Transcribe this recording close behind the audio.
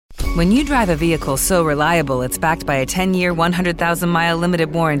When you drive a vehicle so reliable it's backed by a 10-year, 100,000-mile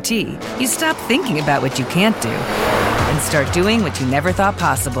limited warranty, you stop thinking about what you can't do and start doing what you never thought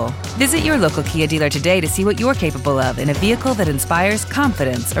possible. Visit your local Kia dealer today to see what you're capable of in a vehicle that inspires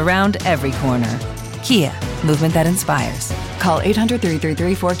confidence around every corner. Kia, movement that inspires. Call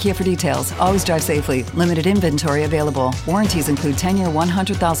 800-333-4KIA for details. Always drive safely. Limited inventory available. Warranties include 10-year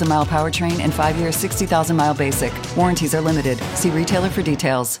 100,000-mile powertrain and 5-year 60,000-mile basic. Warranties are limited. See retailer for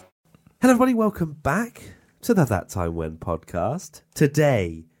details. Hello everybody, welcome back to the That Time When podcast.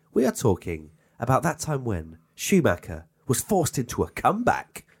 Today we are talking about that time when Schumacher was forced into a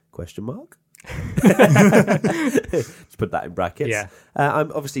comeback? Question mark. Just put that in brackets. Yeah.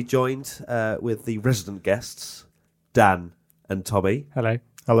 I'm obviously joined with the resident guests, Dan and Tommy. Hello.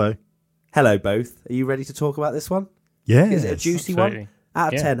 Hello. Hello both. Are you ready to talk about this one? Yeah. Is it a juicy absolutely. one? Out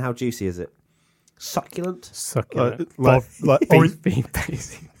of Yeah. 10, how juicy is it? Succulent? Succulent. Like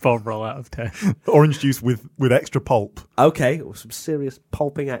Bob roll out of 10. orange juice with extra pulp. Okay, some serious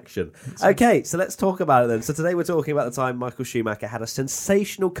pulping action. Okay, so let's talk about it then. So today we're talking about the time Michael Schumacher had a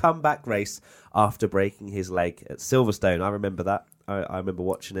sensational comeback race after breaking his leg at Silverstone. I remember that. I remember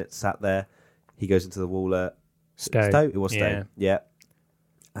watching it, sat there. He goes into the wall at Stowe. It was Stowe, yeah.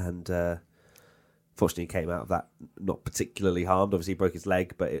 And fortunately he came out of that not particularly harmed. Obviously he broke his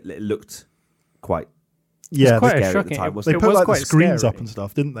leg, but it looked quite Yeah, quite scary a at the shocking. time, It wasn't they it? put was like the quite screens scary. up and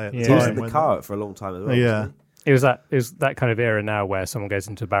stuff, didn't they? At the Yeah. He was time in the when- car for a long time as well. Yeah. wasn't It was that kind of era now where someone goes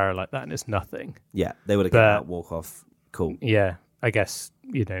into a barrier like that and it's nothing. he? Yeah, they would have But- get out, walk off. Cool. Yeah, I guess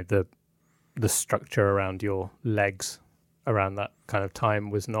the structure around your legs around that kind of time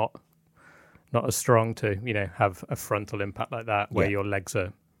was not as strong to have a frontal impact like that where Yeah. your legs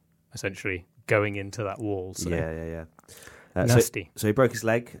are essentially going into that wall. So Yeah. nasty. So he broke his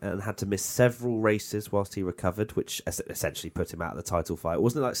leg and had to miss several races whilst he recovered, which essentially put him out of the title fight.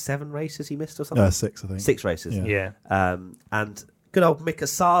 Wasn't it like 7 races he missed or something? 6, I think. 6 races. Yeah. Yeah. And good old Mika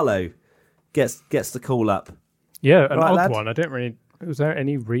Salo gets the call up. Yeah, an Right, odd lad? one. I don't really. Was there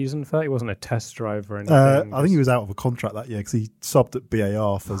any reason for that? He wasn't a test driver or anything. I think he was out of a contract that year because he subbed at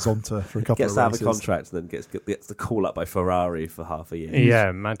BAR for Zonta for a couple Gets of out races. of a contract and then gets the call up by Ferrari for half a year. Yeah, I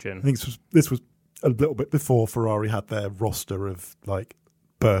imagine. think this was a little bit before Ferrari had their roster of like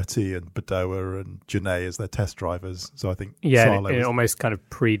Bertie and Bedoya and Janae as their test drivers. So I think Yeah, Salo it was- almost kind of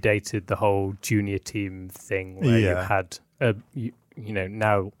predated the whole junior team thing where you Yeah. had,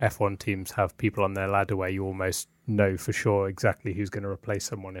 now F1 teams have people on their ladder where you almost know for sure exactly who's going to replace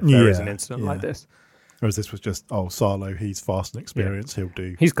someone if there is an Yeah, incident like yeah. this. Whereas this was just, Salo, he's fast and experienced, he'll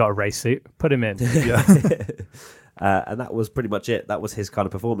do. He's got a race suit. Put him in. Yeah. And that was pretty much it. That was his kind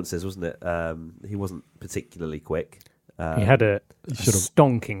of performances, wasn't it? He wasn't particularly quick. He had a should've-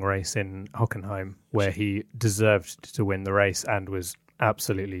 stonking race in Hockenheim where he deserved to win the race and was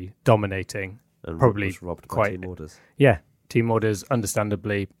absolutely dominating. And Probably was robbed by quite- team orders. Yeah, team orders,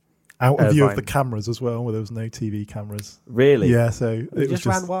 understandably. Out of view of Irvine. the cameras as well, where there was no TV cameras. Really? Yeah, so He it was just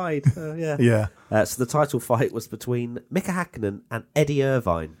ran wide. Yeah. Yeah. So the title fight was between Mika Hakkinen and Eddie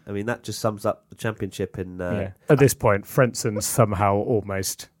Irvine. I mean, that just sums up the championship in. At this point, Frentzen somehow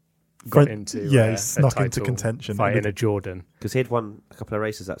almost got into he a snuck into title contention. fight And in a Jordan. Because he'd won a couple of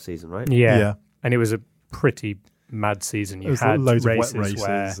races that season, right? Yeah. And it was a pretty mad season. there You was had loads of races, wet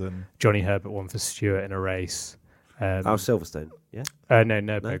races where and Johnny Herbert won for Stewart in a race. Silverstone. Yeah. No,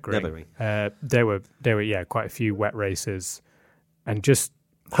 Nürburgring. There were quite a few wet races, and just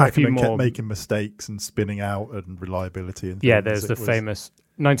quite a few Hakkinen more. kept making mistakes and spinning out and reliability. And Yeah, things. there's It the was- famous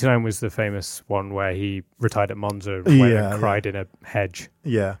 99 was the famous one where he retired at Monza and went Yeah, and cried in a hedge.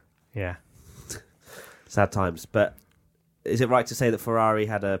 Yeah, Yeah. Sad times. But is it right to say that Ferrari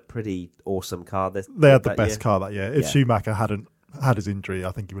had a pretty awesome car? they had the that best year? car that year. If Yeah. Schumacher hadn't had his injury,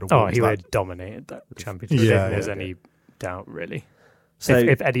 I think he would have Oh, won. he that. would have dominated that championship. I don't Yeah, think there's yeah. any doubt, really. So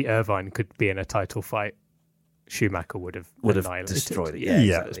if Eddie Irvine could be in a title fight, Schumacher would have annihilated. destroyed it. Yeah,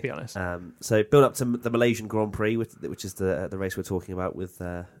 Yeah. let's be honest. So build up to the Malaysian Grand Prix, which is the race we're talking about, with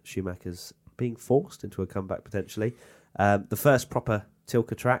Schumacher's being forced into a comeback potentially. The first proper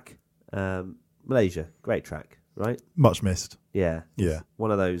Tilke track, Malaysia, great track, right? Much missed. Yeah, Yeah.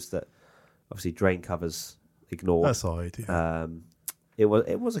 one of those that obviously drain covers ignored. Aside, yeah. It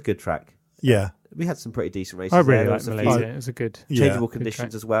was a good track. Yeah. We had some pretty decent races. I really there. like There was a few Malaysia. It was a good. changeable Good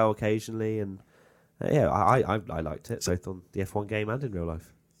conditions track. as well occasionally, and I liked it both on the F1 game and in real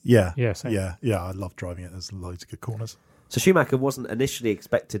life. Yeah. Yeah, same. Yeah. I love driving it. There's loads of good corners. So Schumacher wasn't initially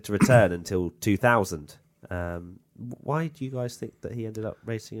expected to return until 2000. Why do you guys think that he ended up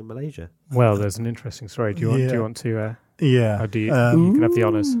racing in Malaysia? Well, there's an interesting story. Do you want Yeah. to? Yeah. You can have the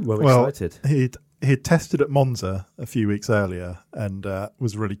honours. We're Well, excited. had tested at Monza a few weeks earlier and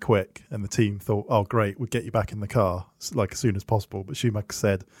was really quick, and the team thought, oh great, we'll get you back in the car like as soon as possible. But Schumacher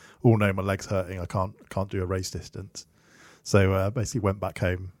said, oh no, my leg's hurting, I can't do a race distance. So basically went back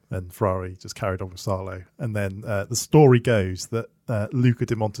home, and Ferrari just carried on with Salo. And then the story goes that Luca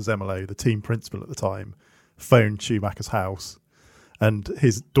Di Montezemolo, the team principal at the time, phoned Schumacher's house, and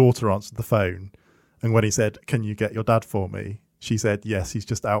his daughter answered the phone, and when he said, can you get your dad for me, she said, yes, he's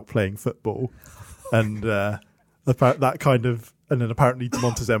just out playing football. And that kind of, and then apparently Di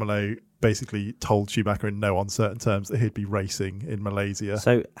Montezemolo basically told Schumacher in no uncertain terms that he'd be racing in Malaysia.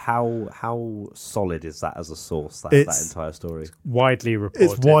 So how solid is that as a source, that entire story? Widely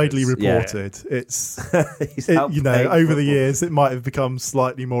reported. It's widely reported. Yeah. It's over the years it might have become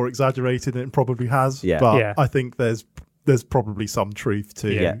slightly more exaggerated, and it probably has. Yeah. But I think there's probably some truth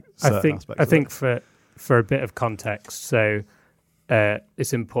to certain aspects. I think for a bit of context, so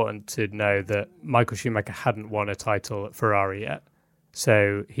it's important to know that Michael Schumacher hadn't won a title at Ferrari yet.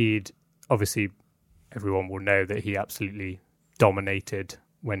 So obviously, everyone will know that he absolutely dominated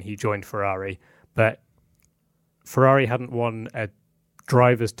when he joined Ferrari. But Ferrari hadn't won a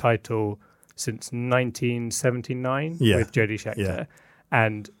driver's title since 1979 with Jody Scheckter. Yeah.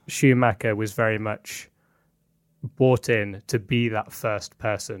 And Schumacher was very much bought in to be that first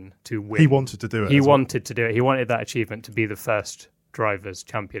person to win. He wanted to do it. He wanted to do it. He wanted that achievement to be the first drivers'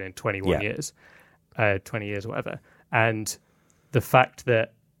 champion in 21 years, 20 years, whatever. And the fact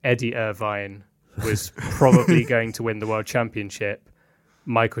that Eddie Irvine was probably going to win the world championship,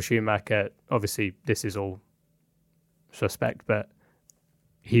 Michael Schumacher, obviously this is all suspect, but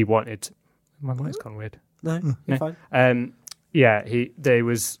he wanted... My mic's gone weird. No, you're fine. There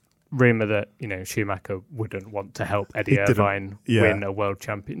was rumour that, Schumacher wouldn't want to help Eddie Irvine win a world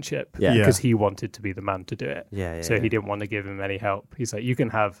championship because he wanted to be the man to do it. So he didn't want to give him any help. He's like, you can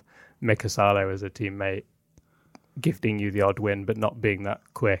have Mika Salo as a teammate gifting you the odd win, but not being that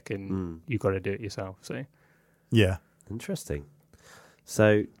quick, and you got to do it yourself. So, interesting.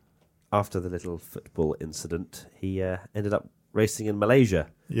 So, after the little football incident, he ended up racing in Malaysia.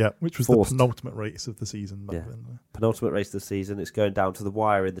 Yeah, which was the penultimate race of the season back then. Penultimate race of the season. It's going down to the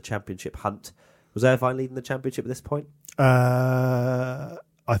wire in the championship hunt. Was Irvine leading the championship at this point? I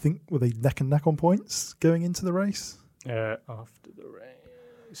think, were they neck and neck on points going into the race? After the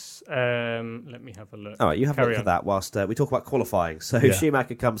race. Let me have a look. All right, you have a look at that whilst we talk about qualifying. So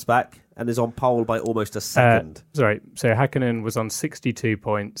Schumacher comes back and is on pole by almost a second. So Häkkinen was on 62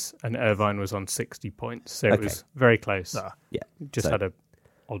 points and Irvine was on 60 points. So it was very close. Just had a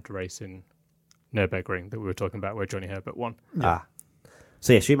odd race in Nürburgring that we were talking about where Johnny Herbert won.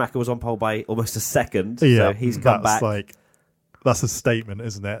 So Schumacher was on pole by almost a second. So he's come back. That's a statement,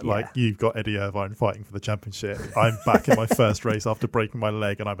 isn't it? Like, you've got Eddie Irvine fighting for the championship. I'm back in my first race after breaking my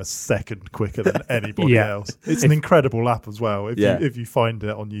leg, and I'm a second quicker than anybody else. It's an incredible lap as well. If you find it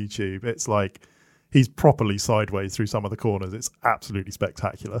on YouTube, it's like he's properly sideways through some of the corners. It's absolutely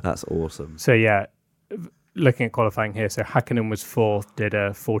spectacular. That's awesome. So, looking at qualifying here, so Häkkinen was fourth, did a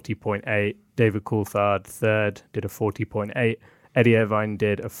 40.8. David Coulthard, third, did a 40.8. Eddie Irvine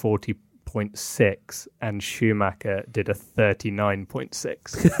did a 40.6, and Schumacher did a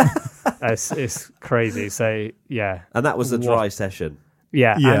 39.6. It's crazy. So, and that was the dry session.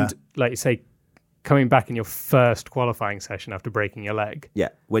 And like you say, coming back in your first qualifying session after breaking your leg.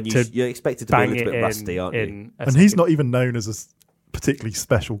 When you're expected to be a little bit rusty, aren't you? And he's not even known as a particularly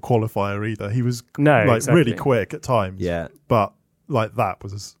special qualifier either. He was really quick at times. But that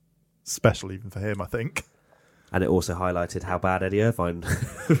was special even for him, I think. And it also highlighted how bad Eddie Irvine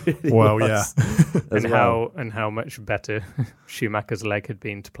really was. And how much better Schumacher's leg had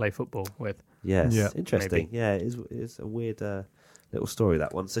been to play football with. Yes, interesting. Maybe. Yeah, it's a weird little story,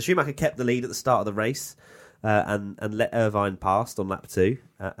 that one. So Schumacher kept the lead at the start of the race and let Irvine pass on lap 2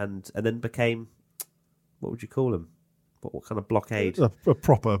 and then became, what would you call him? What kind of blockade? A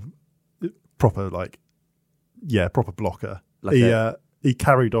proper blocker. He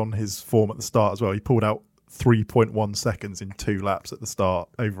carried on his form at the start as well. He pulled out 3.1 seconds in 2 laps at the start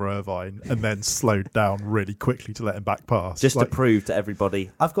over Irvine and then slowed down really quickly to let him back pass. Just to prove to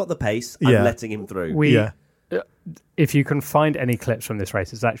everybody, I've got the pace, I'm letting him through. If you can find any clips from this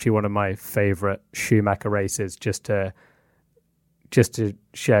race, it's actually one of my favourite Schumacher races just to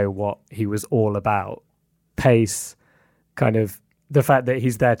show what he was all about. Pace, kind of the fact that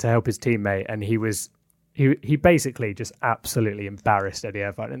he's there to help his teammate, and he basically just absolutely embarrassed Eddie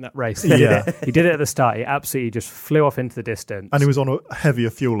Irvine in that race. He did it at the start. He absolutely just flew off into the distance. And he was on a heavier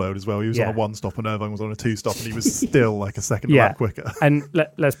fuel load as well. He was on a 1-stop and Irvine was on a 2-stop, and he was still like a second lap quicker. And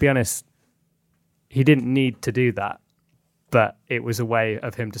let's be honest, he didn't need to do that, but it was a way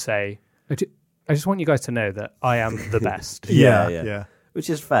of him to say, I I just want you guys to know that I am the best. Yeah. Which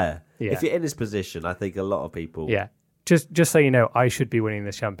is fair. Yeah. If you're in his position, I think a lot of people... Yeah. Just so you know, I should be winning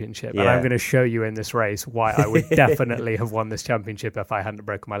this championship. And Yeah. I'm going to show you in this race why I would definitely have won this championship if I hadn't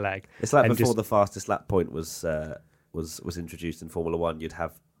broken my leg. It's like And before just- the fastest lap point was introduced in Formula One, you'd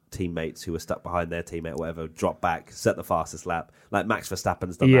have teammates who were stuck behind their teammate or whatever, drop back, set the fastest lap. Like Max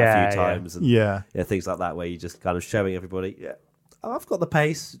Verstappen's done that a few times. And Yeah. things like that where you're just kind of showing everybody, I've got the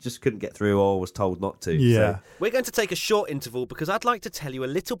pace, just couldn't get through or was told not to. Yeah. So, We're going to take a short interval because I'd like to tell you a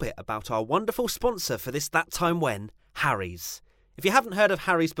little bit about our wonderful sponsor for this That Time When, Harry's. If you haven't heard of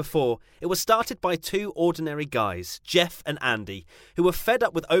Harry's before, it was started by two ordinary guys, Jeff and Andy, who were fed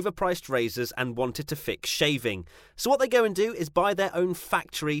up with overpriced razors and wanted to fix shaving. So what they go and do is buy their own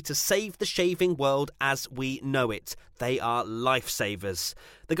factory to save the shaving world as we know it. They are lifesavers.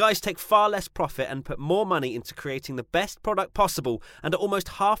 The guys take far less profit and put more money into creating the best product possible and at almost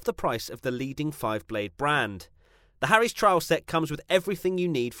half the price of the leading 5-blade brand. The Harry's trial set comes with everything you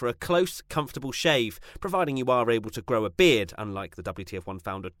need for a close, comfortable shave, providing you are able to grow a beard, unlike the WTF1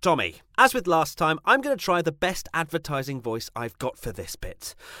 founder Tommy. As with last time, I'm going to try the best advertising voice I've got for this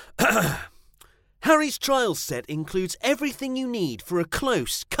bit. Harry's trial set includes everything you need for a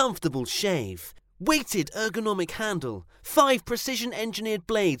close, comfortable shave. Weighted ergonomic handle, 5 precision-engineered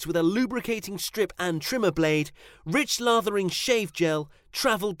blades with a lubricating strip and trimmer blade, rich lathering shave gel,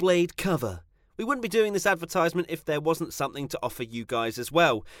 travel blade cover. We wouldn't be doing this advertisement if there wasn't something to offer you guys as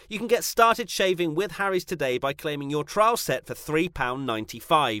well. You can get started shaving with Harry's today by claiming your trial set for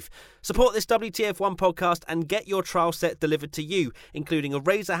 £3.95. Support this WTF1 podcast and get your trial set delivered to you, including a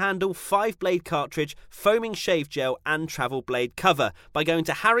razor handle, 5-blade cartridge, foaming shave gel and travel blade cover by going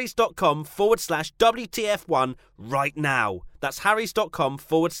to harrys.com/WTF1 right now. That's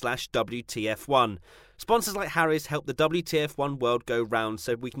harrys.com/WTF1. Sponsors like Harry's help the WTF1 world go round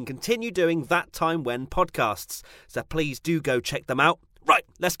so we can continue doing That Time When podcasts. So please do go check them out. Right,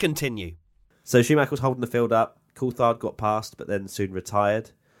 let's continue. So Schumacher was holding the field up. Coulthard got past, but then soon retired.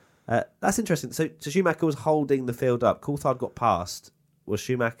 That's interesting. So Schumacher was holding the field up. Coulthard got past. Was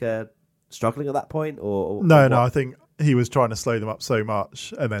Schumacher struggling at that point? Or No, what? I think he was trying to slow them up so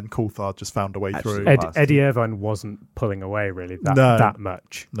much, and then Coulthard just found a way Actually, through. passed. Eddie Irvine wasn't pulling away really No. that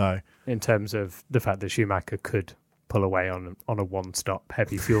much No. in terms of the fact that Schumacher could pull away on a one-stop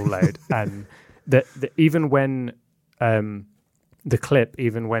heavy fuel load. And even when the clip,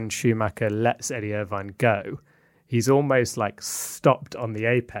 even when Schumacher lets Eddie Irvine go, he's almost like stopped on the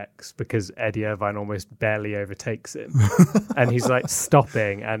apex because Eddie Irvine almost barely overtakes him. And he's like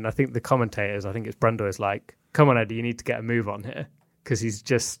stopping. And I think the commentators, I think it's Brundle, is like, come on, Eddie, you need to get a move on here. Because he's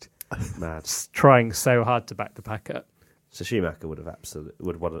just Mad. trying so hard to back the pack up. So Schumacher would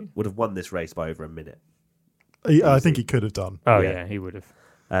have won this race by over a minute. I think he could have done. Oh, Yeah. yeah, he would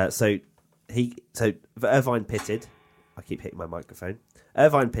have. So Irvine pitted. I keep hitting my microphone.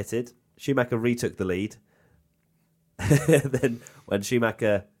 Irvine pitted. Schumacher retook the lead. Then when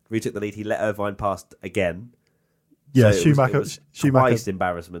Schumacher retook the lead, he let Irvine pass again. Yeah, So it was twice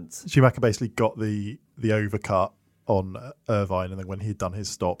embarrassment. Schumacher basically got the overcut on Irvine, and then when he'd done his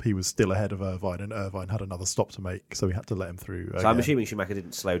stop, he was still ahead of Irvine, and Irvine had another stop to make, so he had to let him through. So I'm again. assuming Schumacher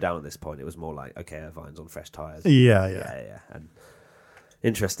didn't slow down at this point. It was more like, okay, Irvine's on fresh tyres. Yeah. And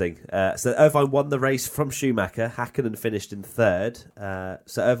interesting. So Irvine won the race from Schumacher. Häkkinen finished in third.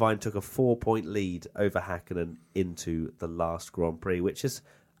 So Irvine took a 4-point lead over Häkkinen into the last Grand Prix, which is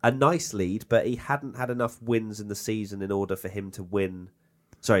a nice lead, but he hadn't had enough wins in the season in order for him to win.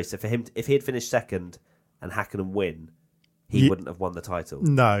 Sorry, so for him, if he had finished second and Häkkinen win, he wouldn't have won the title.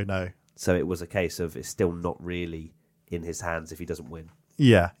 No. So it was a case of it's still not really in his hands if he doesn't win,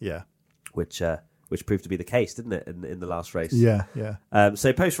 Yeah. which proved to be the case, didn't it, in the last race? Yeah.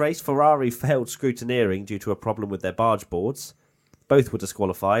 So post-race, Ferrari failed scrutineering due to a problem with their barge boards. Both were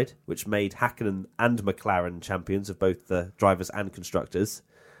disqualified, which made Häkkinen and McLaren champions of both the drivers and constructors.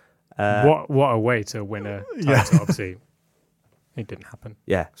 What a way to win a title, obviously. It didn't happen.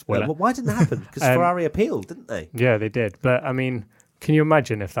 Yeah. Spoiler. Well, why didn't it happen? Because Ferrari appealed, didn't they? Yeah, they did. But, I mean, can you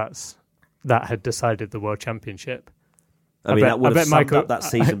imagine if that had decided the World Championship? I mean, bet- that would I have bet summed Michael- up that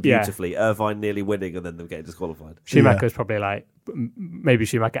season yeah. beautifully. Irvine nearly winning and then them getting disqualified. Schumacher's probably like, maybe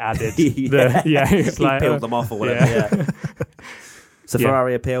Schumacher added. Yeah. It's He like, peeled them off or whatever, yeah. So Yeah.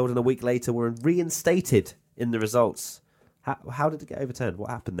 Ferrari appealed and a week later were reinstated in the results. How did it get overturned? What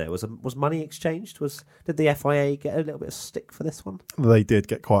happened there? Was money exchanged? Did the FIA get a little bit of stick for this one? They did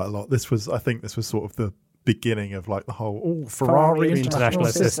get quite a lot. I think this was sort of the beginning of like the whole Ferrari international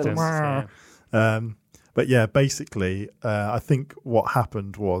system. assistance. Yeah. But yeah, basically, I think what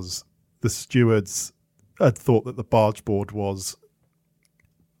happened was the stewards had thought that the barge board was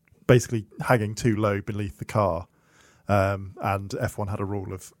basically hanging too low beneath the car. And F1 had a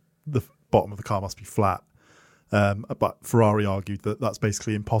rule of the bottom of the car must be flat. But Ferrari argued that that's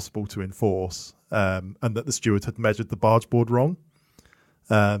basically impossible to enforce, and that the stewards had measured the barge board wrong.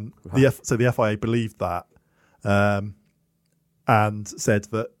 So the FIA believed that, and said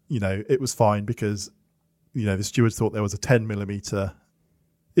that, it was fine because, the stewards thought there was a 10 millimeter.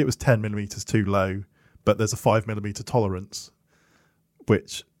 It was 10 millimeters too low, but there's a 5 millimeter tolerance,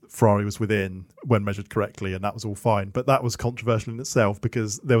 which Ferrari was within when measured correctly, and that was all fine. But that was controversial in itself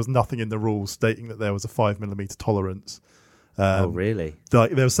because there was nothing in the rules stating that there was a 5 millimeter tolerance. Oh, really? There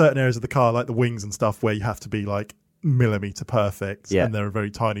were certain areas of the car, like the wings and stuff, where you have to be like millimeter perfect, and there are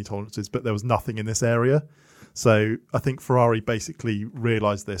very tiny tolerances, but there was nothing in this area. So I think Ferrari basically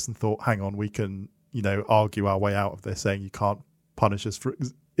realised this and thought, hang on, we can, argue our way out of this, saying you can't punish us for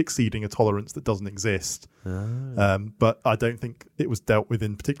exceeding a tolerance that doesn't exist. But I don't think it was dealt with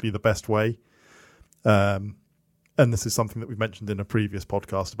in particularly the best way. And this is something that we've mentioned in a previous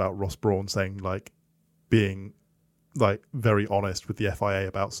podcast about Ross Brawn saying, like, being like very honest with the FIA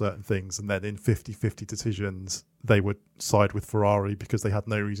about certain things, and then in 50-50 decisions they would side with Ferrari because they had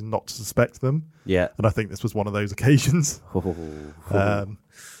no reason not to suspect them. And I think this was one of those occasions.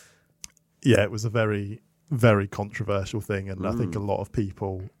 It was a very, very controversial thing, and I think a lot of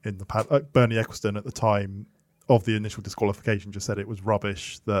people in the past, like Bernie Ecclestone at the time of the initial disqualification, just said it was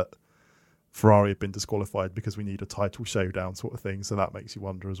rubbish that Ferrari had been disqualified because we need a title showdown sort of thing. So that makes you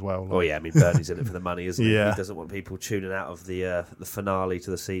wonder as well. Like, Bernie's in it for the money, isn't he? Yeah. He doesn't want people tuning out of the finale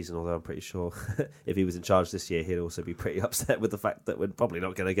to the season, although I'm pretty sure if he was in charge this year, he'd also be pretty upset with the fact that we're probably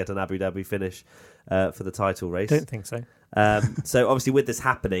not going to get an Abu Dhabi finish for the title race. Don't think so. So obviously with this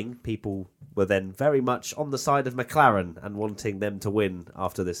happening, people were then very much on the side of McLaren and wanting them to win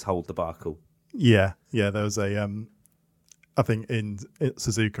after this whole debacle. Yeah, there was a... I think in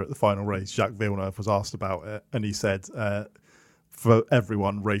Suzuka at the final race, Jacques Villeneuve was asked about it, and he said, for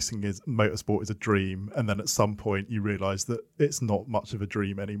everyone, racing is motorsport is a dream, and then at some point you realise that it's not much of a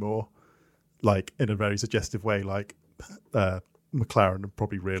dream anymore. Like, in a very suggestive way, like McLaren had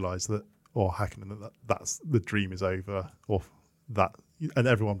probably realised that, or Hakkinen, that's the dream is over, or that, and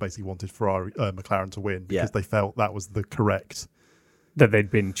everyone basically wanted McLaren to win because they felt that was the correct. That they'd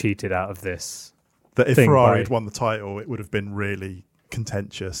been cheated out of this. That if Ferrari had won the title, it would have been really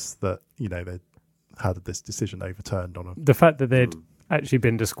contentious that, they'd had this decision overturned on them. The fact that they'd actually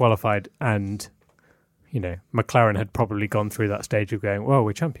been disqualified and, McLaren had probably gone through that stage of going, well,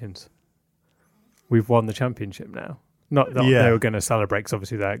 we're champions. We've won the championship now. Not that they were going to celebrate, because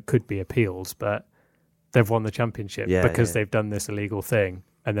obviously there could be appeals, but they've won the championship because they've done this illegal thing.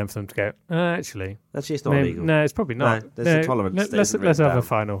 And then for them to go, actually it's not illegal. No, it's probably not. No, there's a tolerance. Let's have a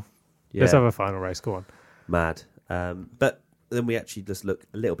final. Yeah. Let's have a final race. Go on. Mad. But then we actually just look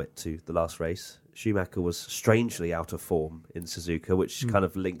a little bit to the last race. Schumacher was strangely out of form in Suzuka, which kind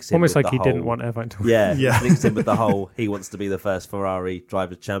of links in almost with like the he whole, didn't want Irvine to win. Yeah, links in with the whole he wants to be the first Ferrari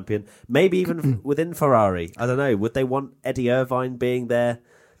driver's champion. Maybe even within Ferrari. I don't know. Would they want Eddie Irvine being their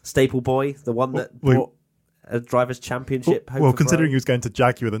staple boy, the one that brought a driver's championship home? Well, considering he was going to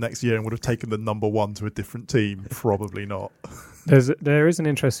Jaguar the next year and would have taken the number one to a different team, probably not. There is an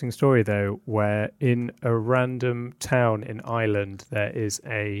interesting story, though, where in a random town in Ireland there is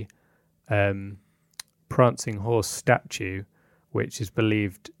a prancing horse statue which is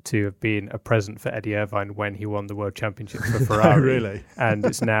believed to have been a present for Eddie Irvine when he won the World Championship for Ferrari. Oh, really? And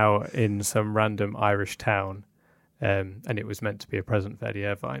it's now in some random Irish town. And it was meant to be a present for Eddie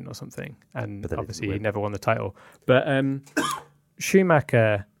Irvine or something. And obviously he never won the title. But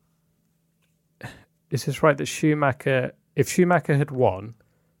Schumacher... Is this right that Schumacher... If Schumacher had won,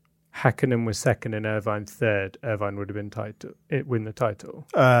 Hakkinen was second and Irvine third, Irvine would have been win the title?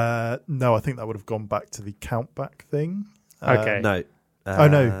 No, I think that would have gone back to the countback thing. Okay. No.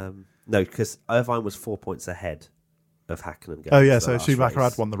 No, because Irvine was 4 points ahead of Hakkinen. Oh, yeah, so if Schumacher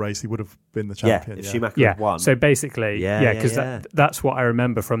had won the race, he would have been the champion. If Schumacher had won. So basically, because that's what I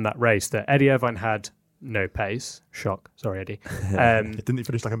remember from that race, that Eddie Irvine had no pace. Shock. Sorry, Eddie. Didn't he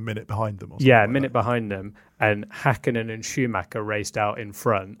finish like a minute behind them? Or something a minute behind them. And Hakkinen and Schumacher raced out in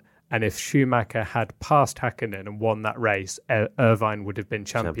front. And if Schumacher had passed Hakkinen and won that race, Irvine would have been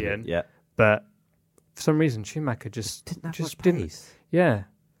champion. Yeah. But for some reason, Schumacher just didn't. Pace. Yeah.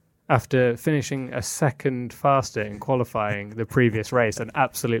 After finishing a second faster in qualifying the previous race and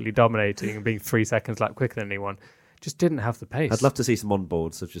absolutely dominating and being 3 seconds lap quicker than anyone, just didn't have the pace. I'd love to see some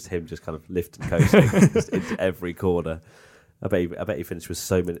onboards of just him just kind of lift and coasting just into every corner. I bet he finished with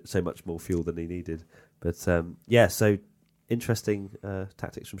so much more fuel than he needed. But so interesting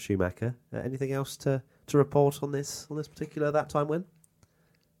tactics from Schumacher. Anything else to report on this particular that time win?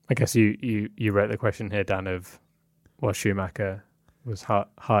 I guess you wrote the question here, Dan, of while Schumacher was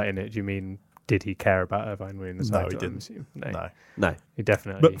heart in it, do you mean did he care about Irvine winning the title? No, he didn't. No. He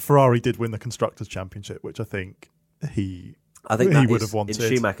definitely. But Ferrari did win the Constructors' Championship, which I think he that would have wanted.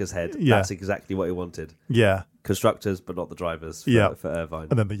 In Schumacher's head, that's exactly what he wanted. Yeah. Constructors, but not the drivers for Irvine.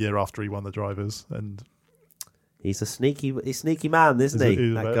 And then the year after he won the drivers. And he's a sneaky man, isn't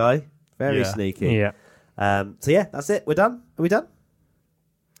he? That guy. Very sneaky. Yeah. So that's it. We're done. Are we done?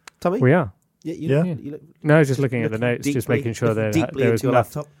 Tommy? We are. You look No, just looking at the notes, just making sure there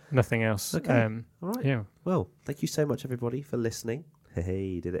was nothing else. Okay. All right. Yeah. Well, thank you so much, everybody, for listening. Hey,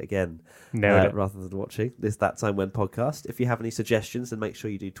 you did it again. Nailed it. Rather than watching this That Time When podcast. If you have any suggestions, then make sure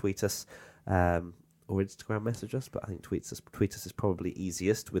you do tweet us or Instagram message us. But I think tweet us is probably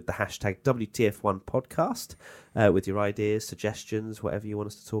easiest with the hashtag WTF1podcast with your ideas, suggestions, whatever you want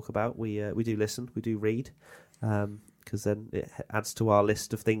us to talk about. We do listen. We do read. Because then it adds to our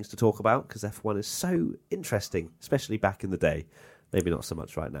list of things to talk about, because F1 is so interesting, especially back in the day. Maybe not so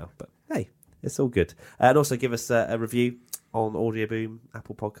much right now, but hey, it's all good. And also give us a review on Audio Boom,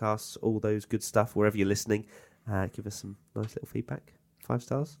 Apple Podcasts, all those good stuff, wherever you're listening. Give us some nice little feedback. 5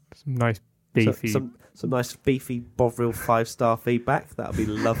 stars. Some nice beefy... Some nice beefy Bovril 5-star feedback. That would be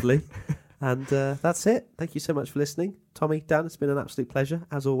lovely. And that's it. Thank you so much for listening. Tommy, Dan, it's been an absolute pleasure,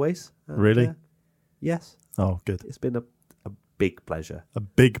 as always. And, really? Yes. Oh, good. It's been a big pleasure. A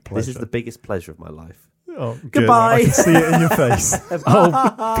big pleasure. This is the biggest pleasure of my life. Oh, good. Goodbye. I can see it in your face.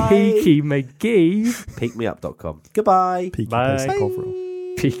 Oh, Peaky McGee. Peakmeup.com. Goodbye. Peaky Bye. Pacey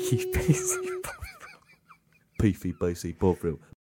Bovril. Peaky Pacey. Beefy Basie Bovril.